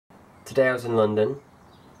Today I was in London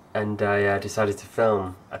and I decided to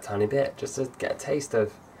film a tiny bit just to get a taste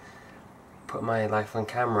of putting my life on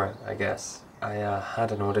camera, I guess. I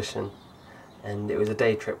had an audition and it was a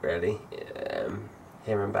day trip really,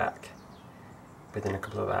 here and back within a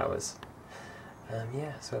couple of hours.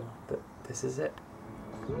 Yeah, so this is it.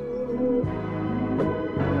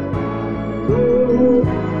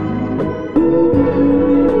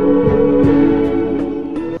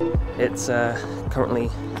 It's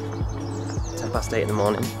currently 8:10 in the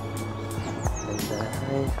morning and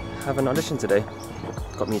I have an audition today.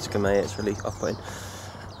 Got music in my ear, it's really off-putting.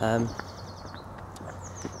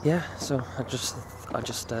 Yeah, so I just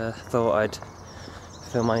thought I'd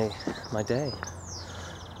film my day.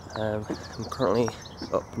 I'm currently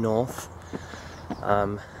up north,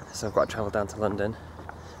 so I've got to travel down to London.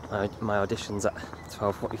 My audition's at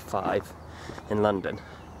 12:45 in London.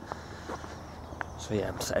 So yeah,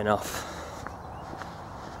 I'm setting off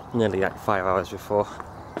nearly like 5 hours before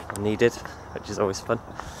I'm needed, which is always fun.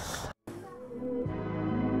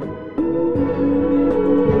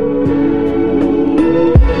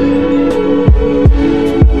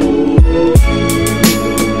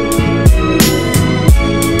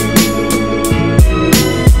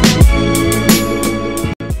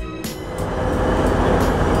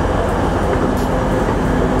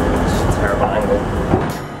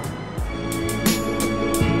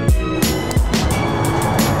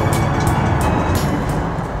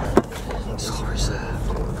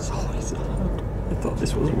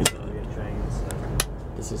 This wasn't reserved.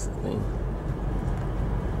 This is the thing.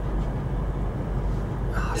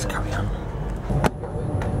 Oh, let's carry on.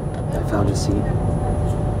 I found a seat.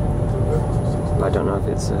 But I don't know if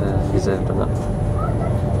it's reserved or not.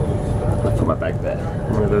 I put my bag there.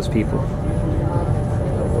 I'm one of those people.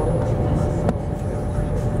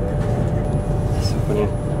 It's so funny.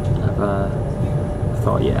 I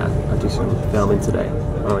thought, yeah, I'll do some filming today.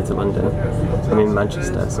 On my way to London. I'm in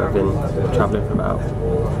Manchester, so I've been travelling for about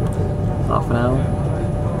half an hour,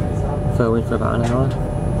 filming for about an hour,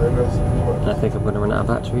 and I think I'm going to run out of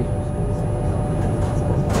battery.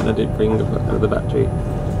 And I did bring the battery,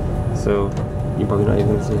 so you're probably not even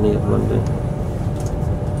going to see any of London.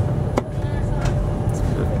 It's a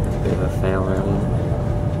bit of a fail, really.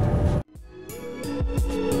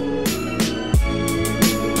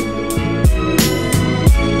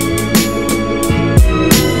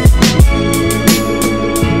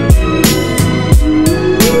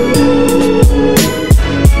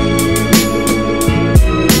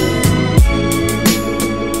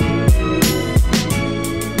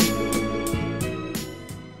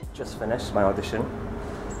 Just finished my audition,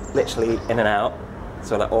 literally in and out,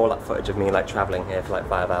 so like all that footage of me like travelling here for like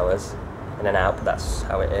 5 hours, in and out, but that's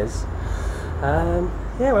how it is. Yeah,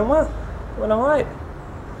 it went well, it went alright.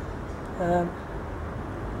 Yeah,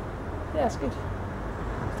 it's good.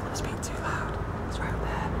 Don't speak too loud, it's right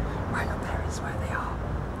up there is where they are,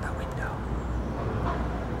 that window.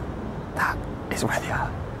 That is where they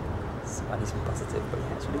are. So I need to be positive, but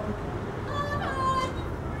yeah, it's really good.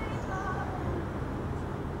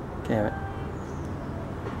 Okay.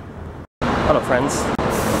 Hello friends.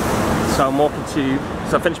 So I'm walking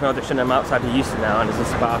so I finished my audition and I'm outside of Euston now, and there's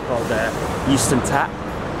this bar called Euston Tap,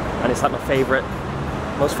 and it's like my favoritist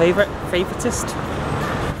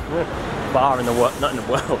bar in the world, not in the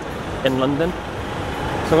world, in London.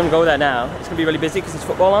 So I'm going to go there now. It's going to be really busy because there's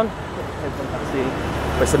football on,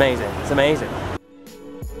 but it's amazing, it's amazing.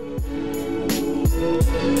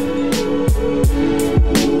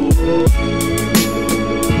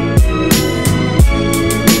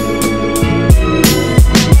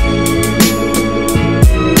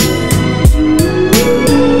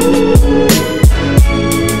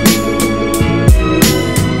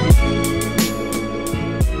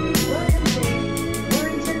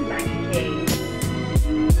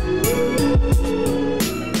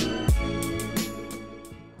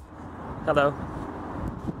 Hello,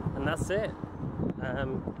 and that's it.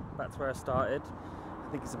 That's where I started. I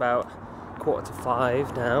think it's about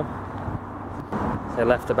 4:45 now. So I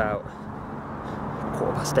left about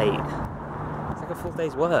 8:15. It's like a full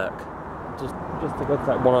day's work just to go to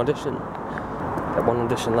that one audition. That one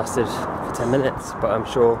audition lasted for 10 minutes, but I'm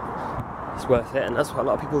sure it's worth it, and that's what a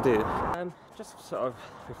lot of people do. Just sort of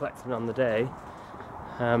reflecting on the day.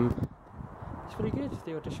 It's really good.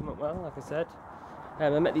 The audition went well, like I said. I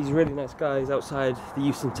met these really nice guys outside the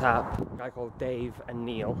Euston Tap, a guy called Dave and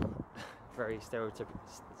Neil. Very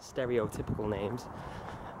stereotypical names,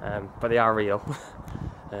 but they are real.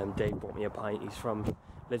 Dave bought me a pint.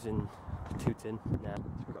 Lives in Tooting now. So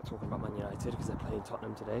we got talking about Man United because they're playing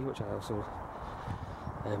Tottenham today, which I also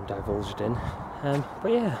divulged in.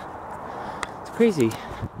 But yeah, it's crazy.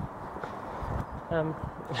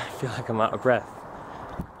 I feel like I'm out of breath.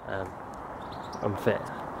 I'm fit.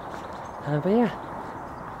 But yeah,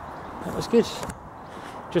 that was good.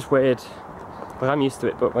 Just weird. But I'm used to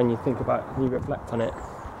it, but when you think about it, when you reflect on it,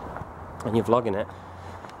 and you're vlogging it,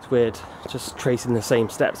 it's weird just tracing the same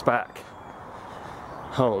steps back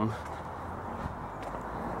home,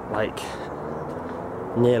 like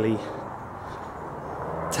nearly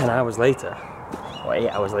 10 hours later, or 8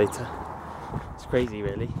 hours later. It's crazy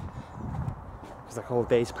really, because like whole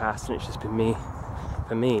day's passed and it's just been me.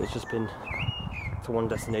 For me, it's just been to one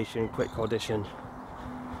destination, quick audition,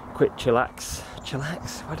 quick chillax,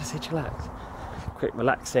 why did I say chillax? Quick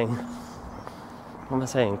relaxing, what am I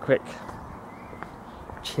saying, quick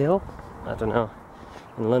chill, I don't know,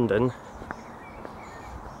 in London,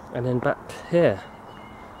 and then back here,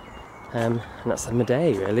 and that's my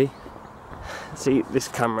day really. See, this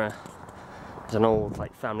camera is an old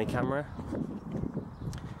like family camera,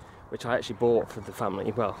 which I actually bought for the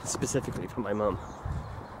family, well specifically for my mum,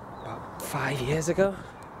 about 5 years ago,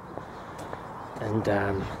 and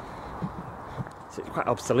so it's quite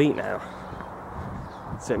obsolete now,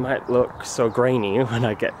 so it might look so grainy when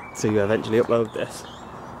I get to eventually upload this,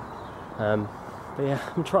 but yeah,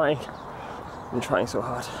 I'm trying so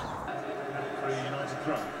hard.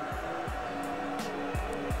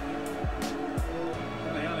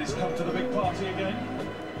 Ali's come to the big party again.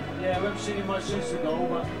 Yeah, we haven't seen him much since the goal,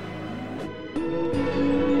 but